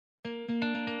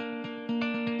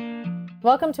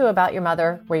Welcome to About Your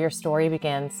Mother, where your story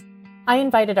begins. I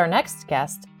invited our next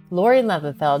guest, Lori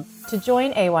Levenfeld, to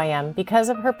join AYM because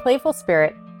of her playful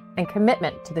spirit and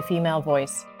commitment to the female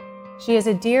voice. She is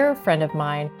a dear friend of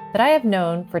mine that I have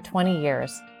known for 20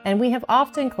 years, and we have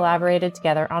often collaborated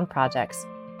together on projects.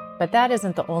 But that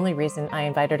isn't the only reason I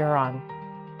invited her on.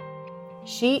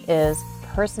 She is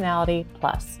Personality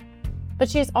Plus. But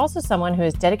she is also someone who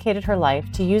has dedicated her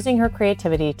life to using her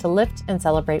creativity to lift and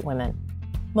celebrate women.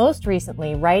 Most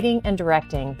recently, writing and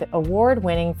directing the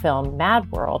award-winning film Mad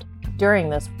World during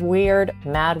this weird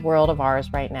mad world of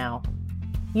ours right now.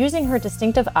 Using her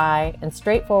distinctive eye and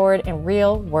straightforward and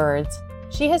real words,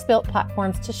 she has built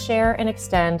platforms to share and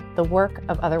extend the work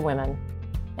of other women.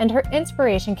 And her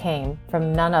inspiration came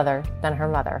from none other than her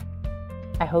mother.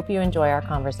 I hope you enjoy our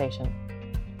conversation.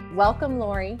 Welcome,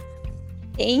 Lori.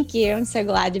 Thank you. I'm so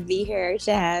glad to be here,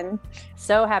 Jen.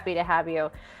 So happy to have you.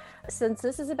 Since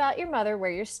this is about your mother,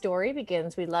 where your story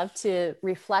begins, we love to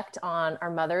reflect on our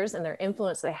mothers and their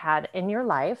influence they had in your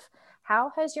life.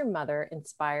 How has your mother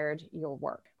inspired your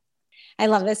work? I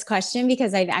love this question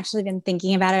because I've actually been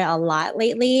thinking about it a lot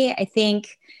lately. I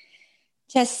think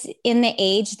just in the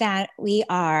age that we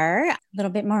are, a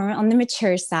little bit more on the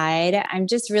mature side, I'm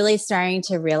just really starting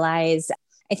to realize,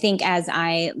 I think as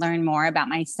I learn more about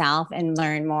myself and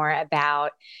learn more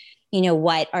about,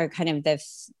 what are kind of the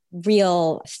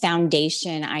real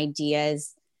foundation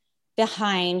ideas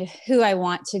behind who I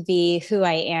want to be, who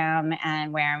I am,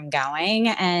 and where I'm going.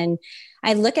 And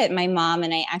I look at my mom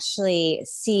and I actually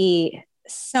see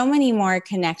so many more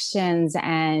connections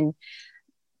and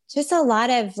just a lot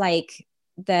of like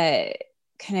the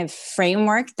kind of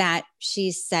framework that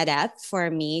she set up for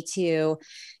me to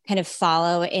kind of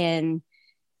follow in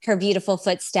her beautiful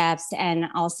footsteps and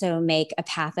also make a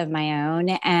path of my own.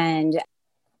 And,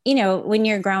 when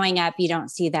you're growing up, you don't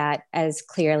see that as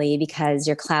clearly because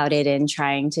you're clouded in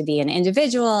trying to be an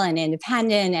individual and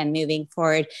independent and moving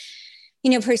forward,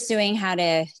 pursuing how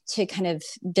to kind of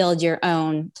build your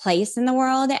own place in the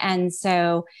world. And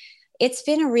so it's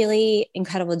been a really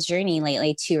incredible journey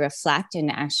lately to reflect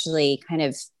and actually kind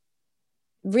of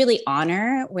really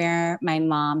honor where my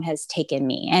mom has taken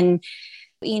me. And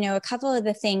a couple of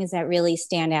the things that really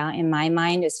stand out in my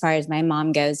mind as far as my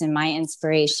mom goes and my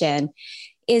inspiration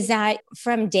is that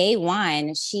from day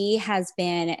one, she has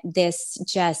been this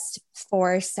just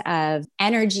force of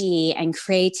energy and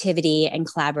creativity and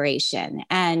collaboration.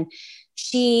 And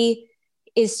she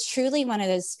is truly one of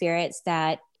those spirits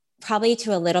that probably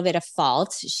to a little bit of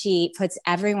fault, she puts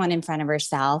everyone in front of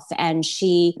herself and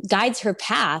she guides her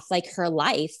path, like her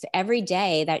life every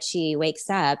day that she wakes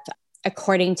up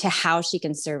according to how she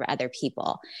can serve other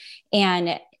people.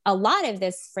 And a lot of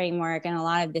this framework and a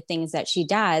lot of the things that she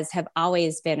does have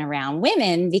always been around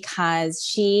women because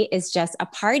she is just a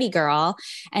party girl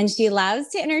and she loves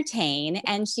to entertain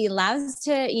and she loves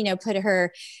to, put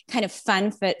her kind of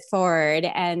fun foot forward.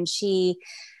 And she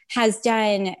has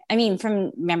done,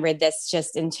 remember this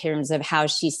just in terms of how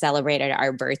she celebrated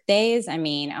our birthdays. Oh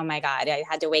my God, I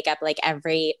had to wake up like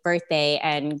every birthday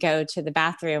and go to the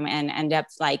bathroom and end up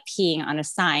like peeing on a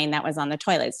sign that was on the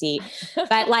toilet seat.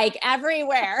 But like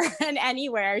everywhere and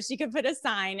anywhere she could put a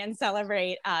sign and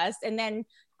celebrate us. And then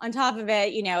on top of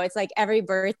it, it's like every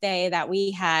birthday that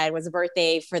we had was a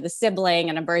birthday for the sibling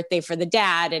and a birthday for the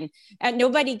dad. And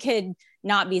nobody could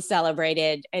not be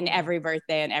celebrated in every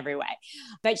birthday in every way.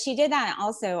 But she did that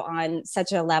also on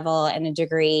such a level and a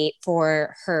degree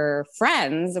for her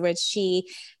friends, which she,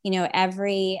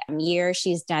 every year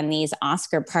she's done these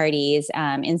Oscar parties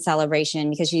in celebration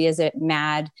because she is a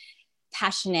mad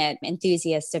passionate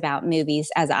enthusiast about movies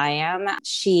as I am.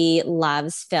 She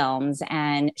loves films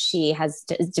and she has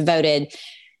devoted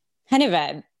kind of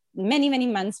a many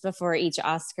months before each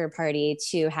Oscar party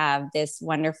to have this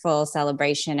wonderful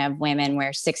celebration of women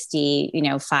where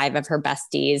 65 of her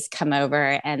besties come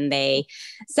over and they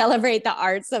celebrate the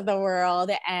arts of the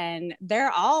world and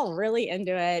they're all really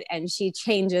into it. And she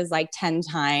changes like 10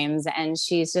 times and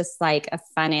she's just like a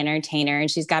fun entertainer and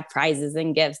she's got prizes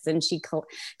and gifts and she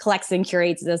collects and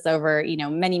curates this over,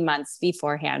 many months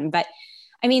beforehand. But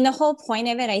the whole point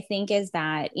of it, I think, is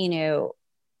that,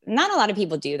 not a lot of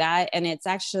people do that. And it's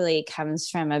actually comes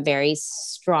from a very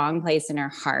strong place in her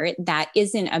heart that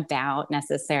isn't about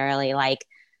necessarily like,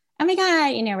 oh my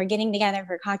God, we're getting together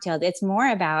for cocktails. It's more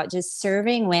about just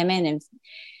serving women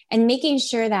and making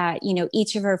sure that,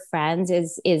 each of her friends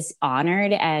is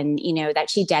honored and, that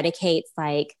she dedicates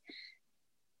like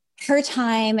her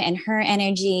time and her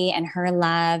energy and her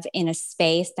love in a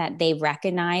space that they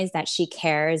recognize that she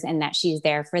cares and that she's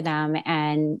there for them.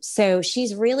 And so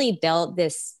she's really built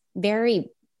this very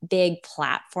big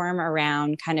platform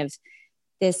around kind of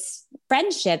this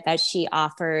friendship that she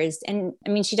offers. And I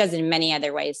mean, she does it in many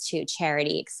other ways too,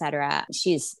 charity, etc.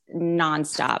 She's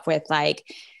nonstop with like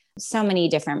so many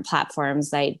different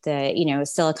platforms, like the,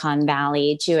 Silicon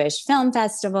Valley Jewish Film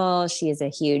Festival. She is a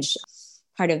huge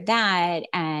part of that,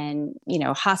 and,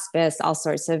 hospice, all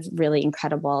sorts of really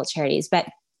incredible charities. But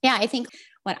yeah, I think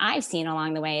what I've seen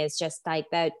along the way is just like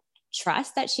the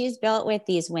trust that she's built with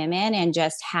these women and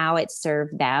just how it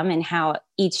served them, and how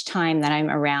each time that I'm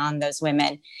around those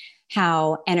women,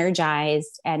 how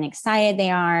energized and excited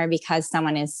they are because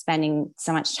someone is spending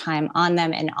so much time on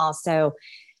them, and also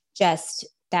just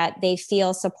that they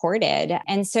feel supported.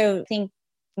 And so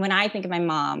when I think of my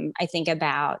mom, I think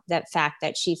about that fact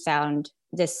that she found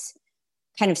this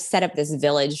kind of set up this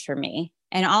village for me.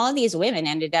 And all of these women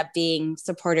ended up being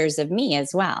supporters of me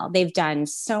as well. They've done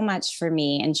so much for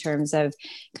me in terms of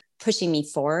pushing me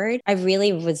forward. I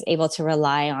really was able to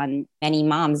rely on many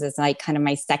moms as like kind of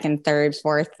my second, third,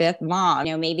 fourth, fifth mom.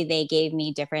 Maybe they gave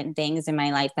me different things in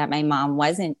my life that my mom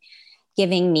wasn't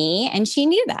giving me. And she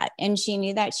knew that. And she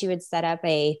knew that she would set up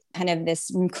a kind of this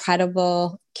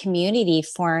incredible community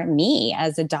for me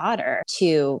as a daughter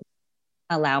to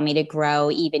allow me to grow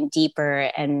even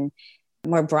deeper and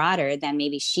more broader than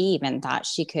maybe she even thought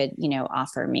she could,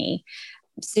 offer me.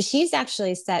 So she's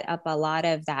actually set up a lot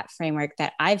of that framework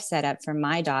that I've set up for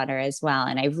my daughter as well.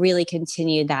 And I really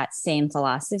continued that same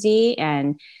philosophy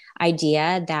and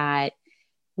idea that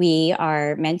we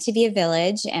are meant to be a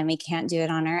village and we can't do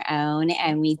it on our own.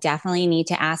 And we definitely need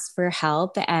to ask for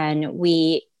help, and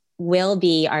we will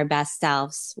be our best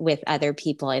selves with other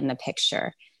people in the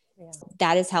picture. Yeah.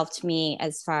 That has helped me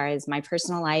as far as my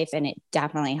personal life, and it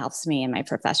definitely helps me in my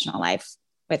professional life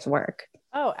with work.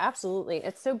 Oh, absolutely.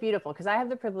 It's so beautiful because I have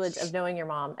the privilege of knowing your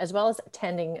mom as well as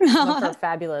attending some of her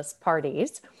fabulous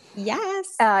parties.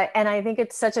 Yes. And I think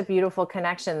it's such a beautiful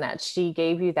connection that she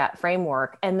gave you that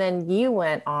framework. And then you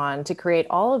went on to create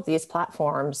all of these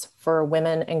platforms for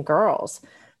women and girls.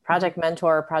 Project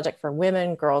Mentor, Project for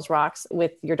Women, Girls Rocks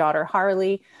with your daughter,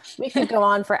 Harley. We could go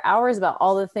on for hours about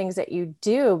all the things that you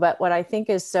do, but what I think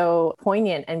is so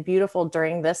poignant and beautiful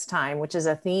during this time, which is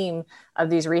a theme of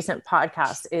these recent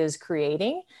podcasts, is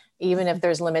creating, even if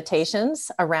there's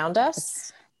limitations around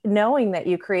us. Knowing that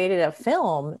you created a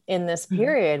film in this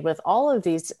period with all of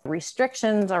these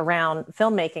restrictions around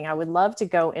filmmaking, I would love to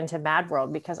go into Mad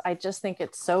World because I just think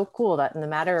it's so cool that in the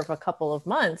matter of a couple of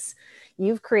months,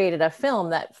 you've created a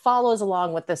film that follows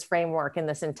along with this framework and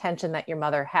this intention that your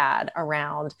mother had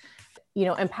around,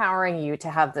 empowering you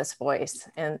to have this voice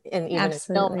and even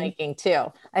Absolutely. in filmmaking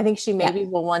too. I think she maybe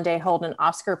will one day hold an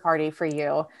Oscar party for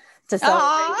you to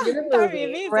celebrate your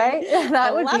movie, right?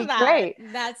 That would be great.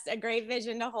 That's a great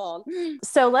vision to hold.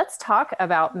 So let's talk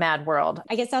about Mad World.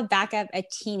 I guess I'll back up a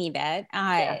teeny bit.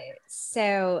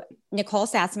 So Nicole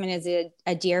Sassman is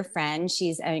a dear friend.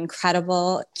 She's an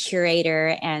incredible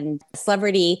curator and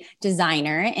celebrity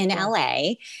designer in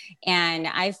LA. And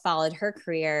I've followed her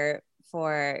career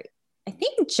for, I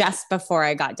think, just before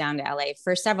I got down to LA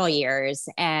for several years.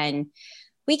 And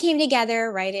we came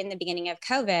together right in the beginning of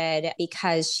COVID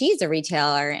because she's a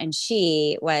retailer and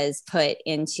she was put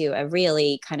into a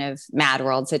really kind of mad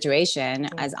world situation,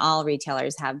 as all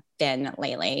retailers have been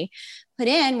lately, put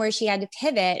in where she had to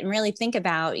pivot and really think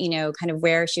about, kind of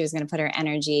where she was going to put her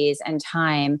energies and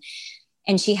time.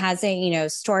 And she has a,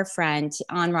 storefront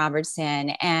on Robertson,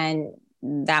 and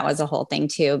that was a whole thing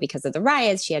too, because of the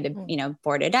riots. She had to,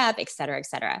 board it up, et cetera, et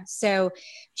cetera. So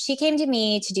she came to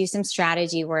me to do some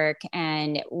strategy work,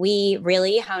 and we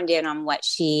really honed in on what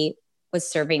she was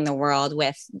serving the world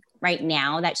with right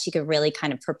now that she could really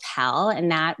kind of propel.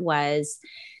 And that was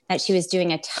that she was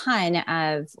doing a ton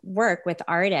of work with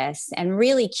artists and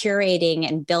really curating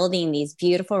and building these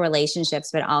beautiful relationships,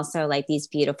 but also like these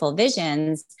beautiful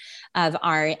visions of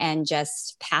art and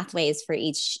just pathways for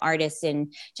each artist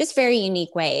in just very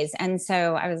unique ways. And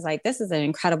so I was like, this is an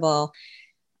incredible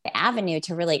avenue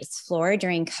to really explore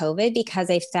during COVID, because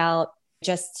I felt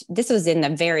this was in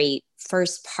the very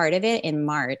first part of it in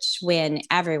March, when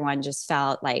everyone just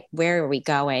felt like, where are we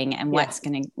going and what's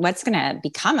going to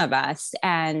become of us?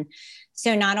 And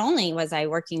so not only was I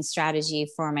working strategy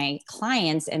for my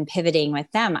clients and pivoting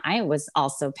with them, I was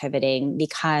also pivoting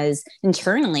because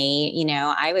internally,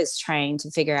 I was trying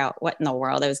to figure out what in the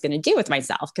world I was going to do with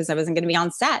myself, because I wasn't going to be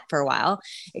on set for a while,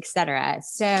 et cetera.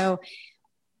 So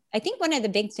I think one of the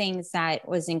big things that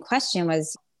was in question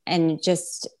was, and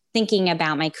just thinking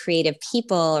about my creative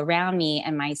people around me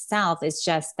and myself, is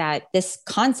just that this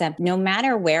concept, no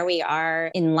matter where we are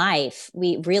in life,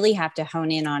 we really have to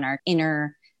hone in on our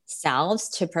inner selves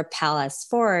to propel us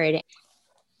forward.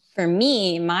 For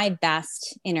me, my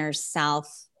best inner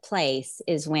self place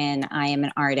is when I am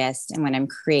an artist and when I'm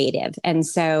creative. And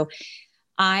so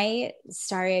I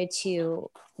started to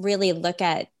really look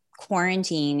at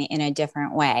quarantine in a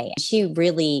different way. She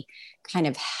really kind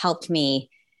of helped me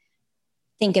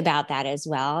think about that as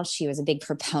well. She was a big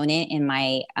proponent in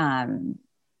my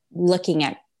looking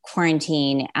at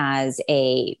quarantine as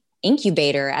a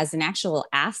incubator, as an actual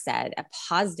asset, a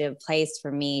positive place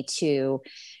for me to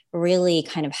really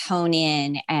kind of hone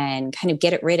in and kind of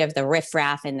get rid of the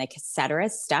riffraff and the etc.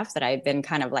 stuff that I've been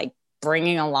kind of like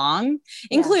bringing along,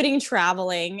 including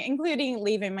traveling, including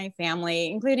leaving my family,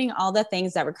 including all the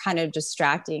things that were kind of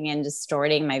distracting and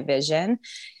distorting my vision.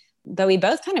 But we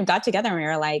both kind of got together and we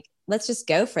were like, let's just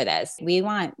go for this. We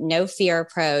want no fear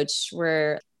approach.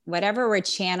 Whatever we're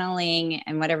channeling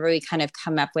and whatever we kind of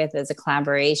come up with as a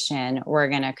collaboration, we're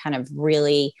going to kind of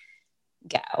really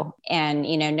go. And,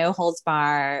 no holds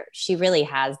bar. She really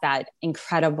has that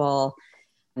incredible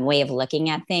way of looking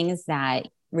at things that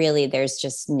really there's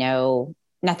just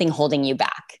nothing holding you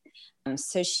back.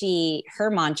 So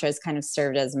her mantra has kind of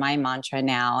served as my mantra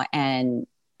now. And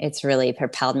it's really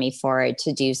propelled me forward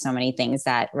to do so many things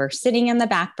that were sitting in the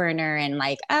back burner and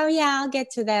like, oh yeah, I'll get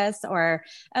to this, or,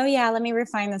 oh yeah, let me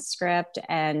refine the script.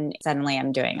 And suddenly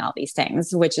I'm doing all these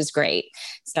things, which is great.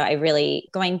 So I really,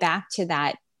 going back to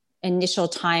that initial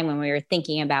time when we were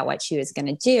thinking about what she was going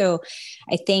to do,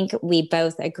 I think we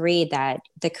both agreed that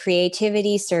the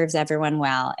creativity serves everyone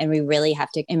well. And we really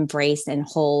have to embrace and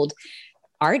hold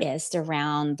artists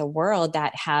around the world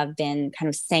that have been kind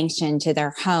of sanctioned to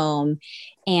their home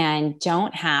and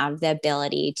don't have the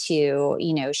ability to,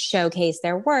 showcase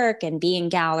their work and be in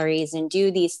galleries and do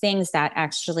these things that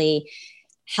actually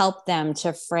help them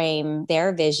to frame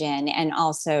their vision and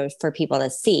also for people to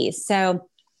see. So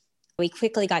we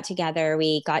quickly got together.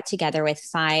 We got together with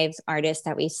 5 artists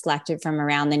that we selected from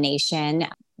around the nation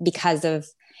because of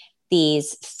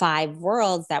these 5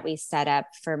 worlds that we set up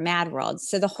for Mad World.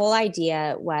 So the whole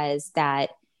idea was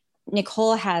that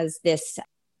Nicole has this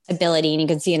ability, and you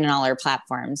can see it in all her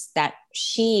platforms, that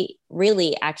she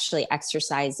really actually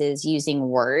exercises using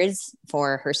words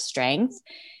for her strength.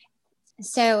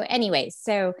 So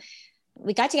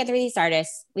we got together with these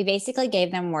artists. We basically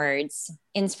gave them words,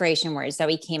 inspiration words that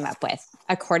we came up with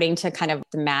according to kind of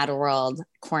the Mad World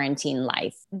quarantine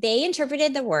life. They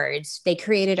interpreted the words, they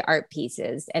created art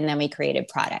pieces, and then we created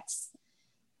products.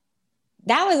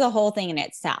 That was a whole thing in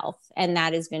itself. And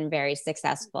that has been very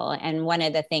successful. And one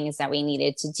of the things that we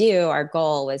needed to do, our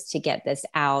goal was to get this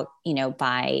out,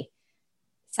 by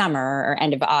summer or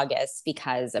end of August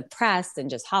because of press and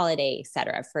just holiday, et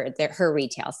cetera, for her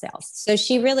retail sales. So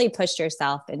she really pushed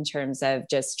herself in terms of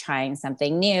just trying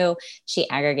something new. She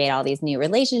aggregated all these new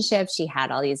relationships. She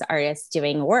had all these artists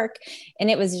doing work, and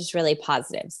it was just really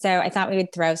positive. So I thought we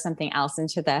would throw something else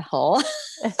into the whole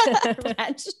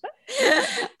wrench.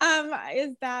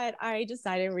 Is that I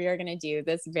decided we are going to do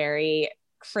this very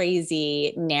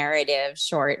crazy narrative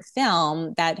short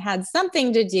film that had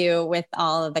something to do with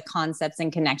all of the concepts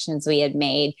and connections we had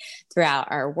made throughout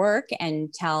our work,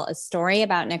 and tell a story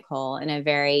about Nicole in a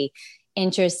very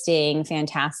interesting,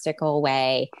 fantastical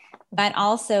way, but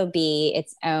also be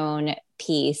its own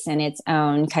piece and its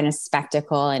own kind of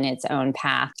spectacle and its own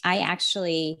path. I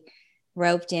actually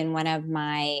roped in one of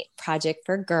my Project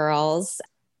for Girls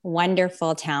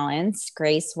wonderful talents,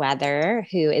 Grace Weather,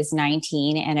 who is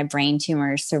 19 and a brain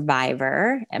tumor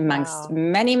survivor, amongst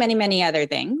many, many, many other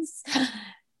things.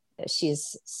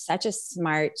 She's such a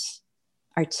smart,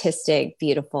 artistic,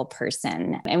 beautiful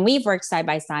person. And we've worked side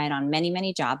by side on many,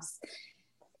 many jobs.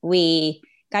 We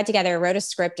got together, wrote a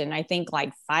script in, I think,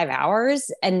 like 5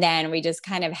 hours. And then we just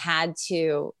kind of had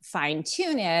to fine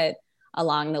tune it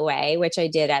along the way, which I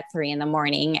did at 3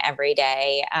 a.m. every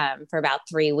day for about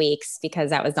 3 weeks, because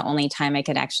that was the only time I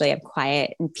could actually have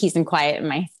quiet and peace and quiet in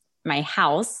my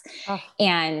house. Oh,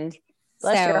 and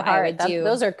bless so your heart.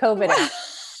 Those are COVID.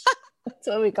 That's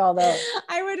what we call those.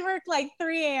 I would work like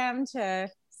 3 a.m. to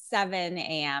 7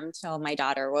 a.m. till my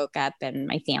daughter woke up and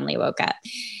my family woke up.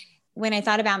 When I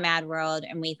thought about Mad World,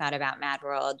 and we thought about Mad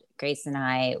World, Grace and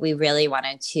I, we really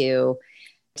wanted to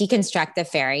deconstruct the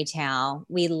fairy tale.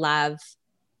 We love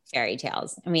fairy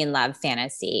tales and we love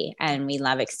fantasy and we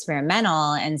love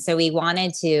experimental. And so we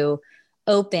wanted to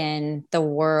open the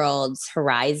world's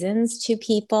horizons to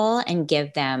people and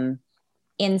give them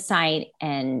insight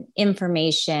and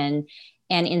information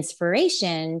and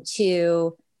inspiration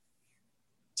to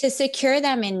secure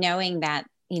them in knowing that,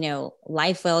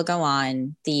 life will go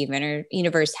on. The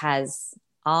universe has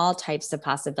all types of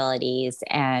possibilities,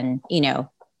 and,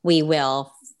 we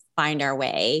will find our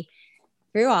way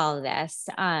through all of this.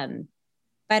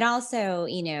 But also,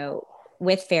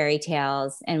 with fairy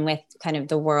tales and with kind of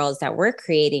the worlds that we're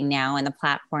creating now and the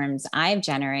platforms I've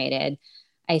generated,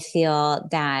 I feel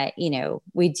that,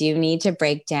 we do need to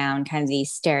break down kind of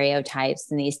these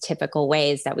stereotypes and these typical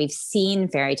ways that we've seen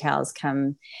fairy tales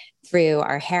come through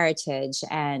our heritage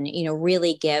and,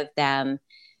 really give them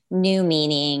new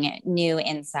meaning, new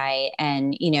insight,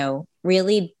 and,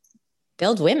 really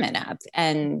build women up.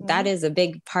 And that is a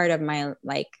big part of my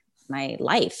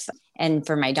life and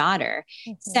for my daughter.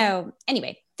 So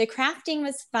anyway, the crafting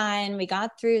was fun. We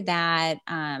got through that.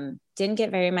 Didn't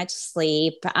get very much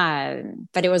sleep,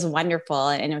 but it was wonderful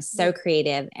and it was so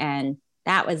creative. And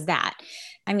that was that.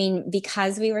 I mean,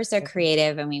 because we were so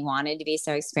creative and we wanted to be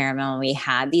so experimental, we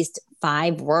had these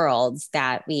 5 worlds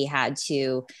that we had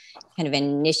to kind of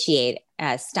initiate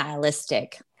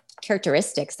stylistic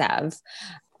characteristics of.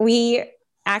 We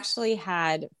actually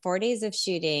had 4 days of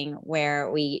shooting where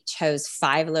we chose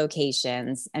 5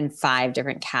 locations and 5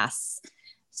 different casts.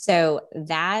 So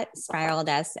that spiraled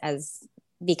us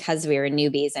because we were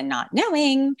newbies and not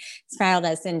knowing, spiraled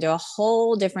us into a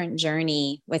whole different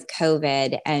journey with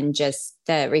COVID and just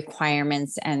the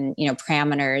requirements and,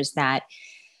 parameters that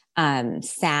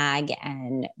SAG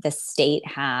and the state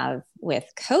have with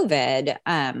COVID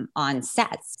on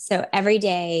sets. So every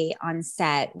day on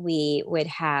set, we would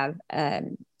have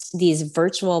these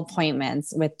virtual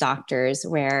appointments with doctors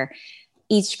where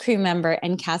each crew member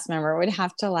and cast member would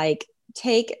have to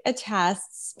take a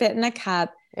test, spit in a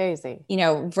cup, easy,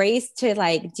 race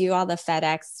to do all the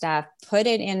FedEx stuff, put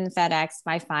it in FedEx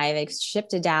by 5, ship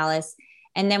to Dallas.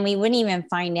 And then we wouldn't even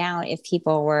find out if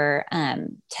people were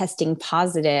testing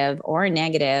positive or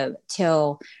negative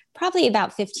till probably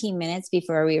about 15 minutes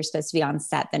before we were supposed to be on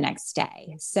set the next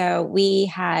day. So we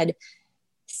had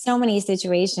so many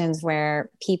situations where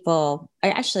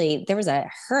there was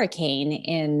a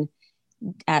hurricane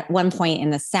at one point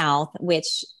in the South,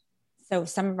 so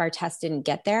some of our tests didn't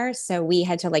get there. So we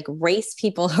had to race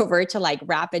people over to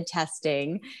rapid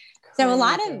testing. Crazy. So a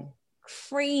lot of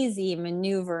crazy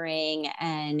maneuvering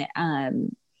and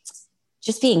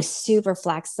just being super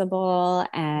flexible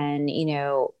and,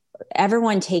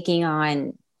 everyone took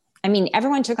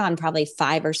on probably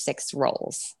 5 or 6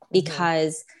 roles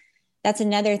because that's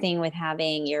another thing with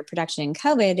having your production in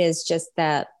COVID is just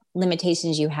the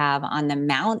limitations you have on the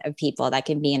amount of people that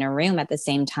can be in a room at the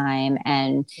same time.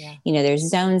 And, there's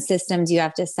zone systems you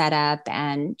have to set up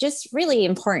and just really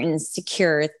important,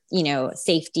 secure,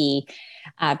 safety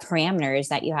parameters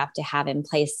that you have to have in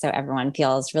place so everyone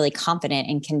feels really confident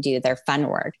and can do their fun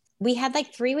work. We had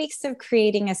 3 weeks of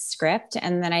creating a script.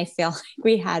 And then I feel like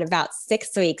we had about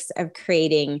 6 weeks of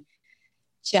creating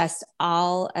just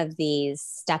all of these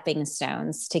stepping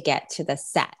stones to get to the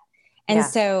set. And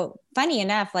so funny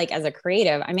enough, as a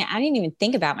creative, I didn't even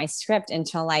think about my script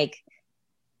until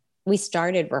we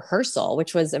started rehearsal,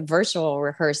 which was a virtual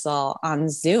rehearsal on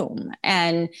Zoom.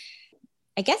 And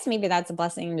I guess maybe that's a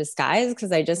blessing in disguise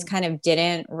because I just kind of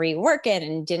didn't rework it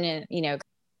and didn't,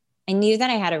 I knew that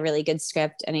I had a really good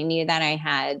script and I knew that I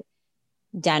had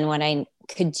done what I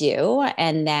could do.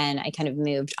 And then I kind of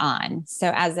moved on. So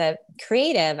as a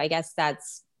creative, I guess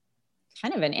that's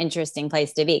kind of an interesting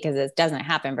place to be because it doesn't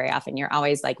happen very often. You're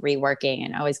always reworking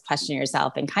and always questioning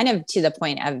yourself and kind of to the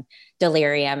point of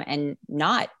delirium and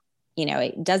not,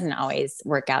 it doesn't always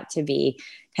work out to be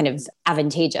kind of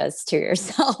advantageous to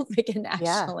yourself. It can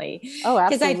actually,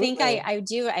 because I think I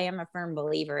am a firm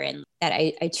believer in that.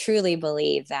 I truly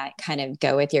believe that kind of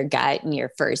go with your gut and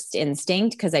your first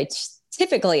instinct. Cause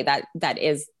typically that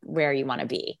is where you want to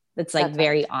be. It's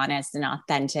very honest and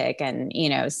authentic. And,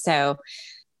 so,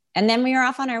 and then we were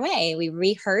off on our way. We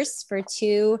rehearsed for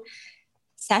 2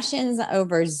 sessions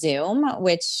over Zoom,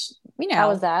 which, how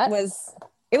was that?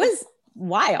 It was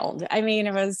wild.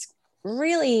 It was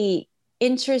really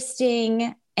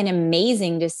interesting and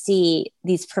amazing to see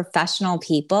these professional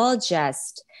people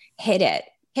just hit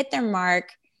their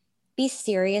mark, be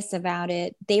serious about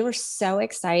it. They were so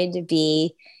excited to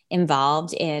be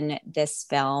involved in this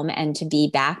film and to be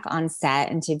back on set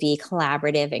and to be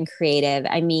collaborative and creative.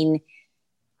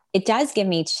 It does give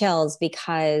me chills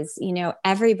because,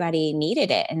 everybody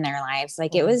needed it in their lives.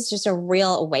 It was just a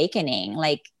real awakening.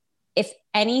 If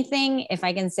anything, if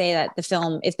I can say that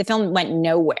if the film went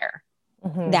nowhere,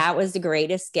 that was the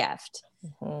greatest gift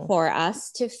for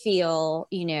us to feel,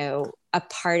 a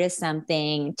part of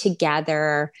something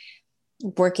together,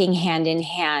 working hand in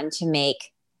hand to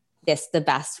make this the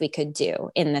best we could do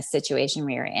in the situation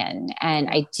we were in. And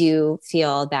I do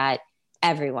feel that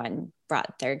everyone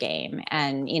brought their game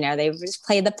and, they just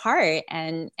played the part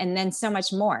and then so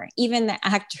much more, even the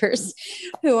actors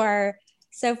who are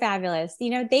so fabulous.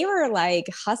 They were like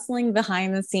hustling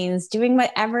behind the scenes, doing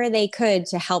whatever they could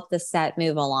to help the set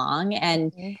move along.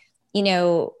 And,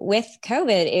 with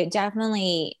COVID, it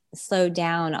definitely slowed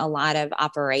down a lot of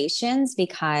operations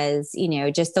because,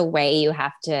 just the way you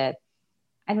have to,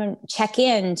 check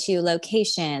into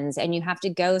locations and you have to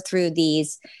go through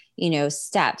these,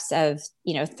 steps of,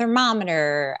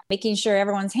 thermometer, making sure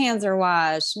everyone's hands are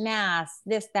washed, masks,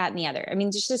 this, that, and the other. I mean,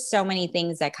 there's just so many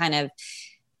things that kind of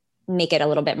make it a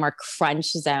little bit more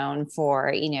crunch zone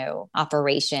for,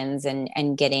 operations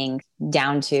and getting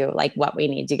down to like what we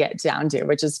need to get down to,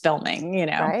 which is filming,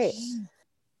 Right.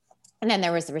 And then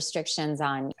there was the restrictions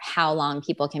on how long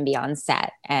people can be on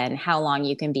set and how long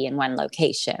you can be in one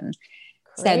location.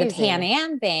 So the Pan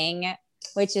Am thing,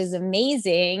 which is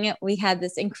amazing. We had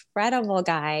this incredible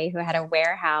guy who had a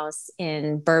warehouse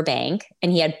in Burbank,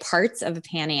 and he had parts of a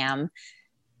Pan Am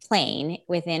plane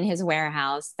within his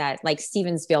warehouse that like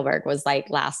Steven Spielberg was like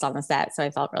last on the set. So I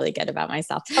felt really good about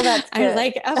myself. Oh, that's good. I was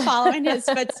like following his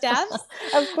footsteps.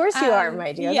 Of course you are,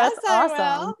 my dear. Yes, that's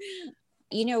awesome.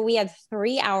 We had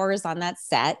 3 hours on that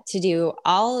set to do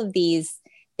all of these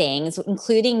things,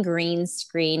 including green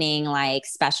screening, like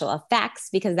special effects,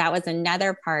 because that was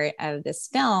another part of this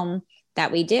film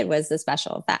that we did was the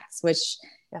special effects, which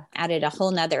added a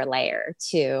whole nother layer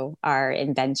to our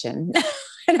invention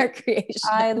and our creation.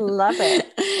 I love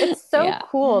it. It's so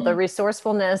cool, the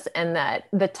resourcefulness and that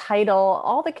the title,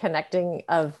 all the connecting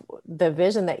of the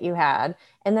vision that you had,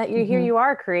 and that here you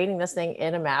are creating this thing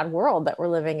in a mad world that we're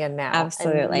living in now.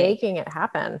 Absolutely. And making it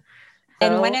happen.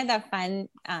 And one of the fun,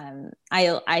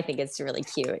 I think it's really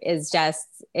cute, is just,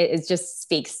 it just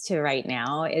speaks to right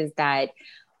now, is that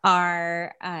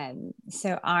our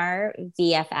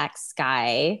VFX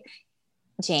guy,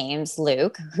 James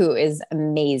Luke, who is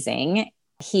amazing,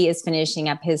 he is finishing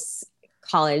up his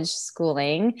college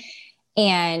schooling,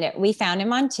 and we found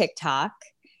him on TikTok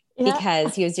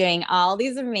because he was doing all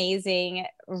these amazing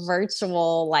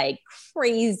virtual, like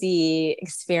crazy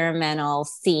experimental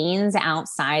scenes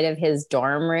outside of his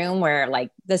dorm room where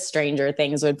like the Stranger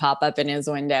Things would pop up in his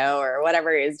window or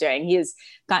whatever he was doing. He's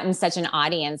gotten such an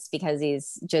audience because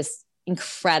he's just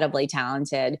incredibly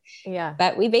talented. Yeah.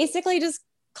 But we basically just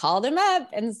called him up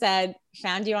and said,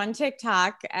 found you on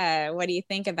TikTok. What do you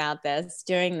think about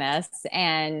doing this?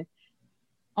 And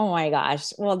oh my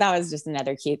gosh. Well, that was just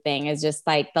another cute thing, is just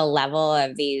like the level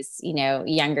of these,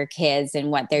 younger kids and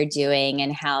what they're doing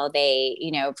and how they,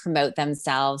 promote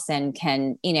themselves and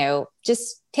can,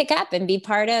 just pick up and be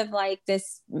part of like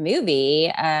this movie,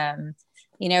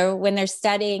 when they're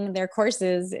studying their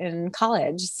courses in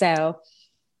college. So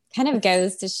kind of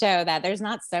goes to show that there's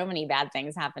not so many bad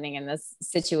things happening in this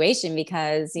situation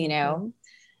because,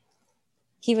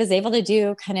 he was able to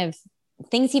do kind of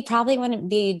things he probably wouldn't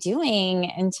be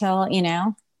doing until,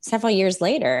 several years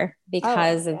later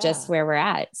because of just where we're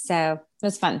at. So it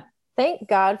was fun. Thank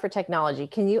God for technology.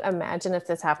 Can you imagine if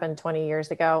this happened 20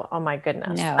 years ago? Oh my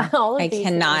goodness. No, I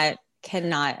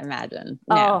cannot imagine.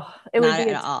 No, it would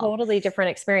be a totally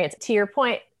different experience. To your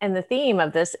point, and the theme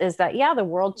of this is that, the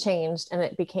world changed and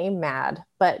it became mad,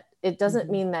 but it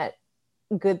doesn't mean that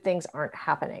good things aren't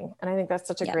happening. And I think that's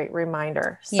such a great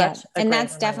reminder. And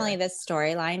that's definitely the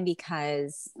storyline,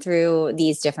 because through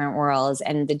these different worlds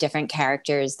and the different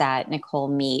characters that Nicole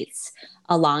meets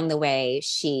along the way,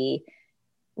 she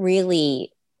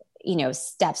really,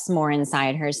 steps more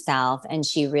inside herself, and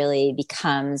she really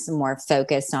becomes more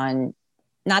focused on,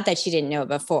 not that she didn't know it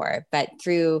before, but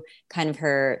through kind of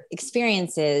her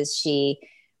experiences, she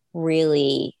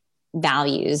really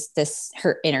values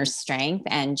her inner strength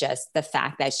and just the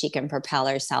fact that she can propel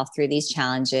herself through these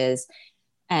challenges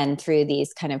and through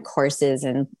these kind of courses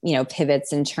and,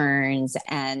 pivots and turns,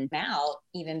 and now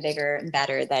even bigger and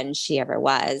better than she ever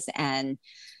was. And,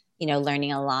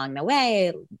 learning along the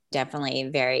way, definitely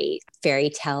very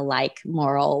fairy tale like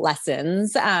moral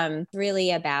lessons, really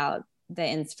about the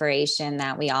inspiration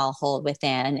that we all hold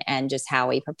within and just how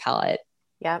we propel it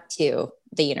to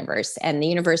the universe. And the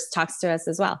universe talks to us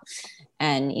as well,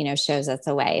 and, shows us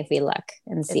a way if we look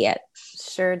and see it.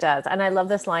 Sure does. And I love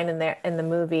this line in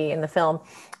the film,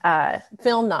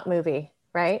 film, not movie,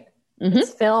 right? Mm-hmm.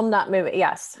 It's film, not movie.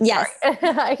 Yes. Yes.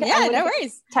 No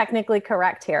worries. Technically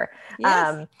correct here.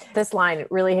 Yes. This line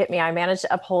really hit me. I managed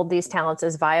to uphold these talents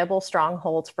as viable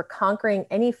strongholds for conquering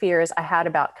any fears I had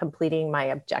about completing my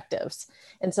objectives.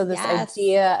 And so this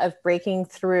idea of breaking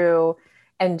through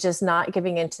and just not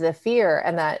giving into the fear,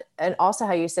 and also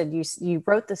how you said you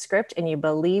wrote the script and you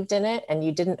believed in it and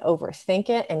you didn't overthink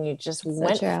it and you just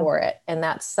went for it. And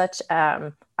that's such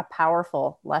a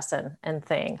powerful lesson and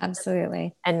thing.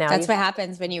 Absolutely. And now that's what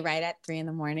happens when you write at 3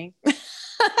 a.m.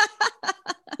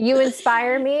 You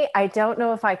inspire me. I don't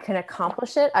know if I can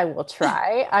accomplish it. I will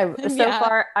try. So Yeah.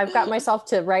 far I've got myself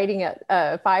to writing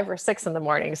at 5 or 6 in the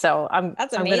morning. So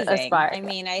That's I'm going to amazing. aspire. I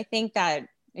mean, I think that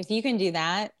if you can do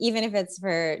that, even if it's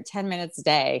for 10 minutes a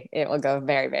day, it will go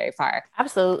very, very far.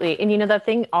 Absolutely. And the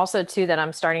thing also too that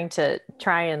I'm starting to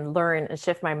try and learn and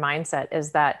shift my mindset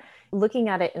is that looking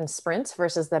at it in sprints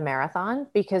versus the marathon,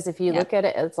 because if you Yep. look at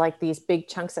it as like these big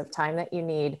chunks of time that you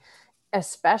need,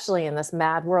 especially in this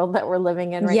mad world that we're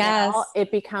living in right now, Yes.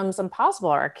 it becomes impossible.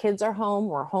 Our kids are home,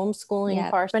 we're homeschooling,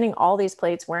 Yep. spinning all these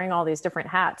plates, wearing all these different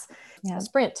hats. A Yep.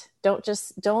 sprint.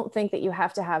 Don't think that you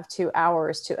have to have 2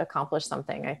 hours to accomplish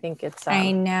something. I think it's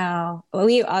I know.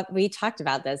 We talked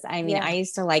about this. I mean, I yeah.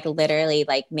 used to like literally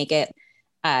like make it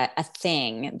a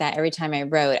thing that every time I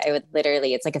wrote, I would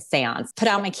literally, it's like a seance, put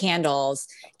out my candles,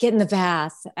 get in the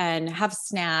bath and have a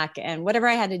snack and whatever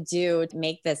I had to do to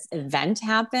make this event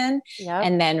happen. Yep.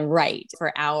 And then write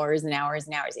for hours and hours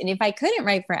and hours. And if I couldn't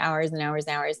write for hours and hours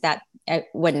and hours, that it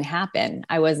wouldn't happen.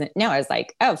 I was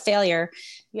like, oh, failure.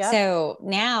 Yep. So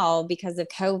now because of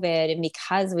COVID and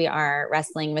because we are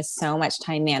wrestling with so much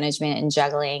time management and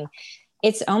juggling,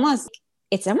 it's almost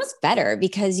better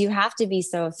because you have to be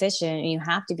so efficient and you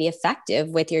have to be effective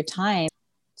with your time.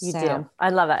 You So, do. I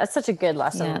love that. That's such a good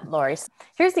lesson, yeah. Lori.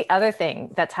 Here's the other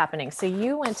thing that's happening. So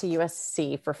you went to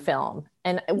USC for film,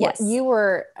 and Yes. you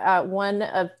were one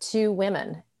of 2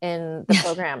 women in the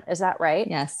program. Is that right?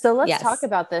 Yes. So let's Yes. talk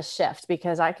about this shift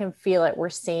because I can feel it. We're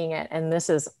seeing it, and this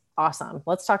is awesome.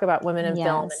 Let's talk about women in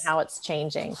film and how it's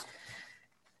changing.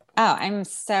 Oh, I'm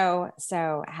so,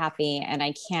 so happy. And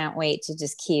I can't wait to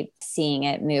just keep seeing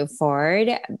it move forward.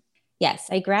 Yes,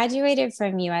 I graduated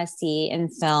from USC in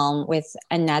film with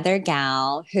another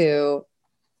gal who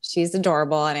she's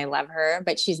adorable and I love her,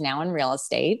 but she's now in real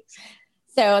estate.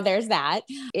 So there's that.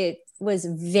 It was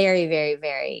very, very,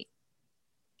 very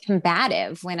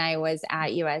combative when I was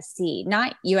at USC.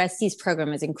 Not USC's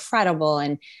program is incredible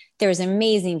and there's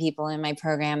amazing people in my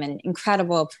program and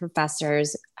incredible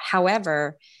professors.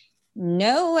 However,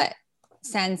 no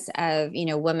sense of,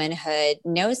 womanhood,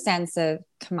 no sense of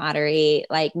camaraderie,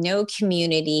 like no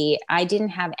community. I didn't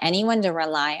have anyone to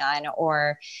rely on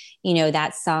or,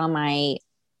 that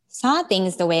saw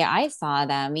things the way I saw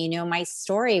them. My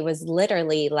story was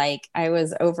literally like I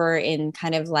was over in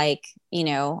kind of like,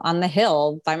 on the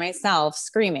hill by myself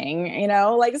screaming,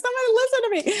 like someone listen to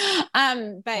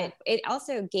me. But it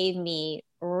also gave me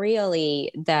really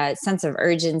the sense of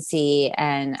urgency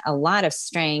and a lot of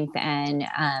strength and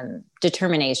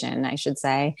determination, I should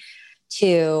say,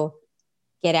 to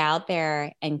get out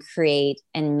there and create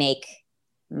and make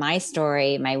my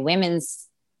story, my women's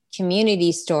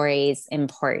community stories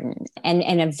important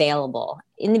and available.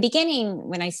 In the beginning,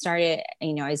 when I started,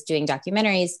 I was doing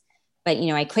documentaries, but,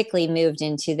 I quickly moved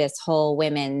into this whole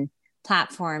women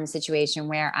platform situation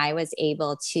where I was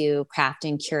able to craft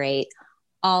and curate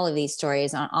all of these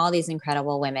stories on all these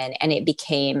incredible women. And it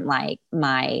became like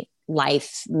my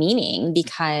life meaning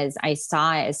because I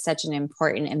saw it as such an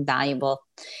important and valuable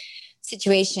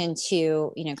situation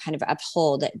to, kind of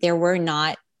uphold. There were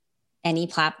not any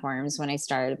platforms when I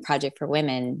started Project for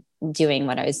Women doing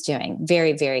what I was doing.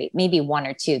 Very, very, maybe 1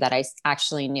 or 2 that I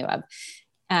actually knew of.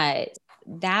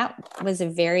 That was a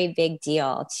very big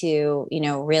deal to,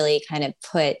 really kind of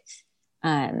put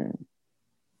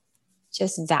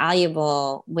just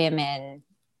valuable women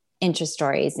interest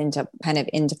stories into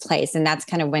place. And that's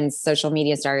kind of when social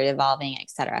media started evolving, et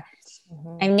cetera.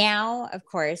 Mm-hmm. And now, of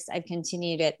course, I've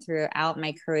continued it throughout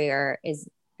my career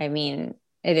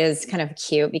it is kind of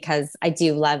cute because I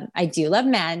do love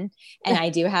men and I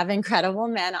do have incredible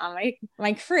men on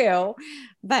my crew,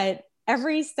 but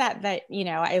every step that,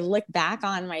 I look back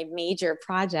on my major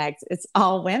projects, it's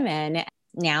all women.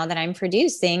 Now that I'm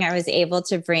producing, I was able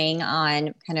to bring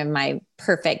on kind of my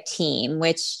perfect team,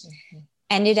 which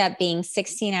ended up being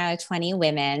 16 out of 20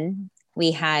 women.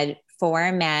 We had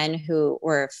 4 men who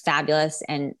were fabulous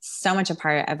and so much a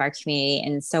part of our community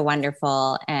and so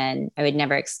wonderful. And I would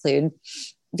never exclude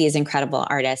these incredible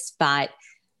artists. But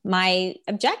my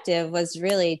objective was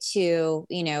really to,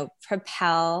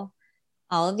 propel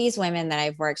all of these women that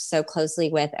I've worked so closely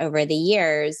with over the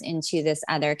years into this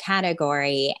other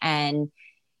category and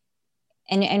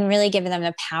really give them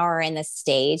the power and the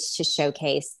stage to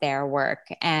showcase their work.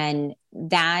 And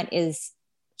that is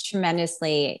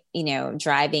tremendously,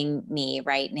 driving me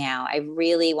right now. I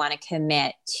really want to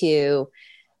commit to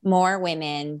more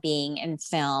women being in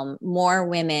film, more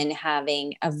women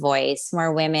having a voice,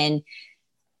 more women,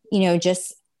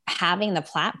 just having the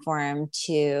platform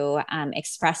to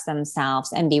express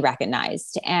themselves and be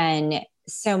recognized. And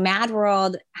so Mad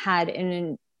World had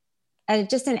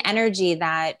just an energy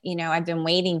that, I've been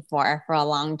waiting for a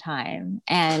long time.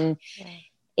 And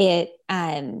it,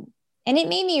 and it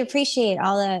made me appreciate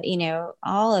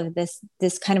all of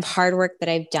this kind of hard work that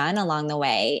I've done along the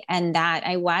way. And that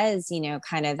I was,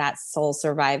 kind of that sole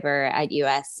survivor at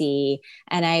USC.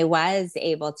 And I was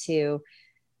able to,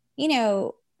 in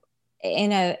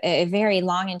a very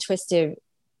long and twisted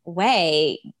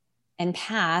way and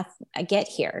path, get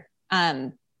here.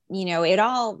 It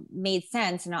all made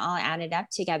sense and it all added up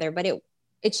together, but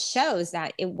it shows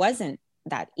that it wasn't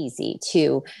that easy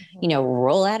to,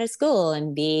 roll out of school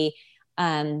and be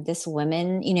this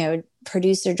woman,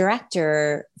 producer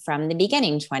director from the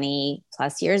beginning 20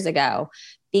 plus years ago,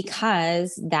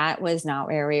 because that was not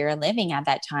where we were living at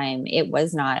that time. It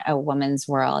was not a woman's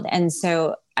world. And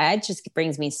so it just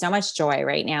brings me so much joy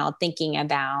right now thinking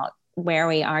about where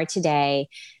we are today,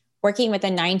 working with a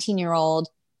 19-year-old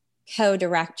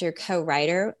co-director,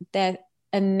 co-writer, the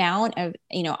amount of,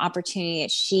 opportunity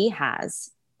that she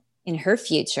has in her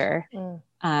future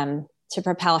to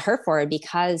propel her forward,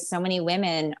 because so many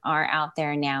women are out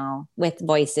there now with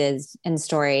voices and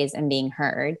stories and being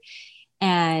heard.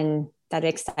 And that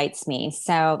excites me.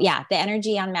 So yeah, the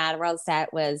energy on Mad World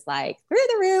set was like through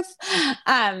the roof.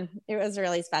 It was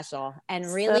really special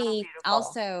and really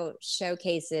also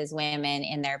showcases women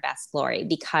in their best glory,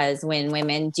 because when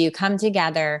women do come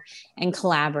together and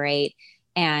collaborate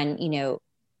and, in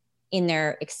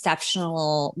their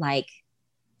exceptional,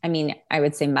 I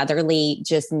would say motherly,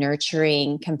 just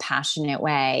nurturing, compassionate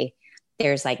way,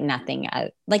 there's nothing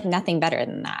better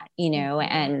than that,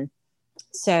 And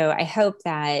so I hope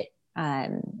that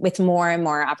with more and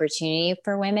more opportunity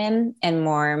for women and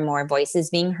more voices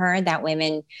being heard, that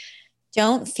women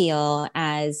don't feel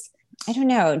as,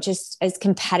 just as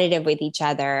competitive with each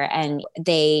other, and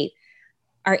they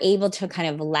are able to kind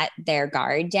of let their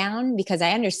guard down, because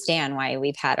I understand why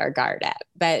we've had our guard up.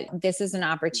 But this is an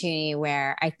opportunity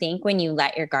where I think when you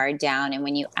let your guard down and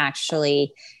when you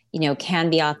actually, can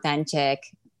be authentic,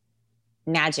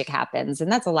 magic happens.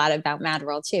 And that's a lot about Mad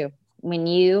World too. When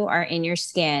you are in your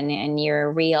skin and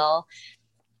you're real,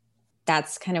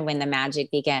 that's kind of when the magic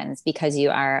begins, because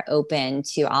you are open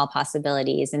to all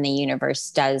possibilities, and the universe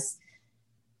does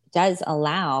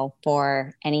allow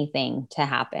for anything to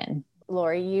happen.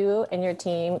 Lori, you and your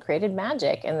team created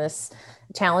magic in this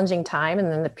challenging time. And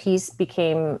then the piece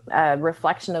became a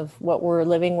reflection of what we're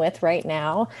living with right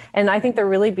now. And I think the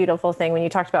really beautiful thing when you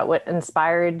talked about what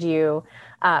inspired you,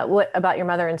 what about your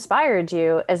mother inspired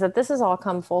you, is that this has all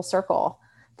come full circle,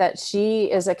 that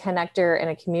she is a connector and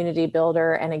a community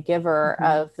builder and a giver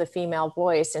of the female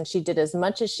voice. And she did as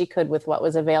much as she could with what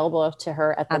was available to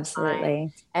her at the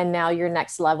time. And now you're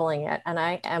next leveling it. And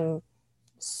I am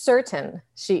certain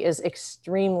she is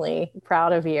extremely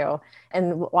proud of you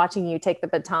and watching you take the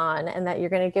baton, and that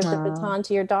you're going to give the baton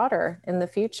to your daughter in the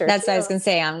future. That's what I was going to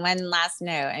say. On one last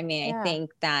note, I think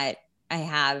that I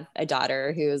have a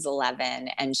daughter who's 11,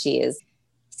 and she is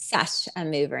such a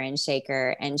mover and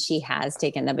shaker, and she has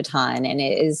taken the baton, and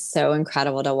it is so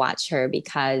incredible to watch her,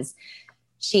 because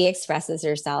she expresses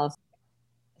herself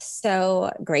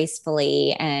so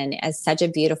gracefully and as such a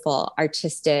beautiful,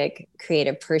 artistic,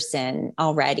 creative person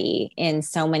already in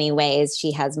so many ways.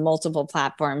 She has multiple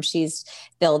platforms she's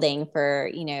building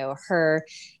for, her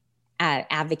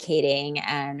advocating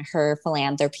and her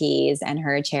philanthropies and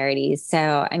her charities.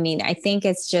 So, I think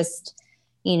it's just,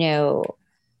 it's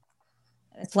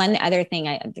one other thing,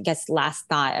 I guess, last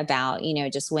thought about,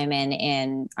 just women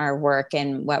in our work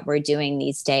and what we're doing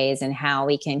these days and how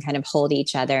we can kind of hold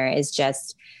each other, is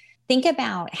just think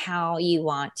about how you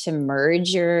want to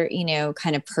merge your,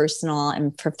 kind of personal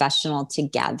and professional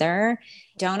together.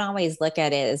 Don't always look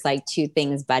at it as like two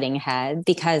things butting heads,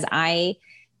 because I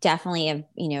definitely have,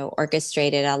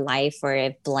 orchestrated a life where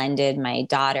I've blended my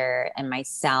daughter and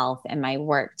myself and my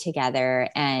work together.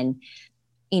 And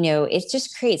it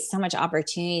just creates so much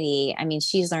opportunity.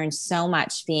 She's learned so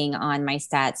much being on my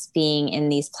sets, being in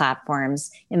these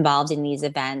platforms, involved in these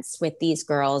events with these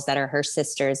girls that are her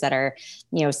sisters that are,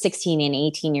 16 and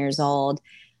 18 years old.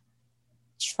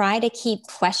 Try to keep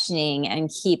questioning and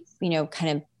keep,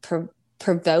 kind of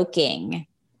provoking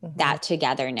that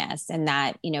togetherness and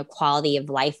that, quality of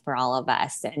life for all of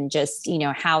us, and just,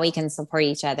 how we can support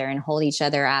each other and hold each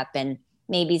other up. And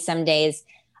maybe some days,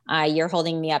 you're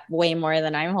holding me up way more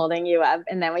than I'm holding you up.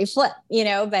 And then we flip,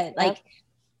 but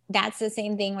that's the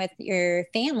same thing with your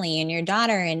family and your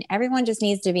daughter, and everyone just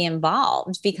needs to be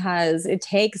involved, because it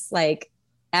takes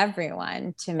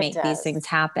everyone to make these things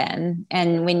happen.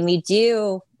 And when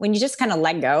you just kind of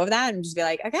let go of that and just be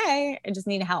like, okay, I just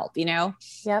need help,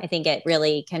 I think it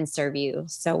really can serve you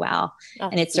so well.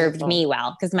 And it served me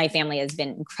well because my family has been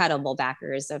incredible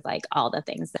backers of like all the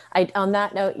things. On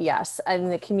that note, yes.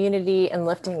 And the community and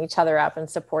lifting each other up and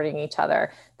supporting each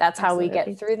other. That's how we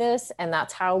get through this. And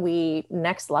that's how we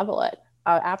next level it.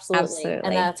 Absolutely.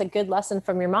 And that's a good lesson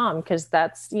from your mom because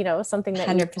that's, something that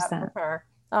 100%. You got from her.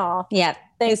 Oh, yeah.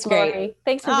 Thanks, Lori.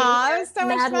 Thanks for being here. It was so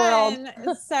much fun.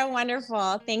 It's so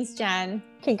wonderful. Thanks, Jen.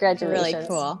 Congratulations. Really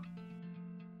cool.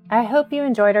 I hope you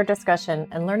enjoyed our discussion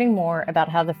and learning more about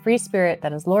how the free spirit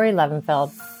that is Lori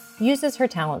Levenfeld uses her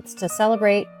talents to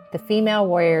celebrate the female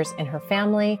warriors in her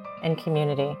family and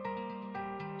community.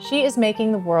 She is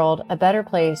making the world a better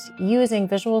place using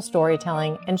visual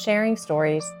storytelling and sharing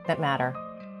stories that matter.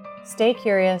 Stay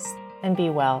curious and be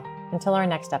well. Until our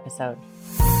next episode.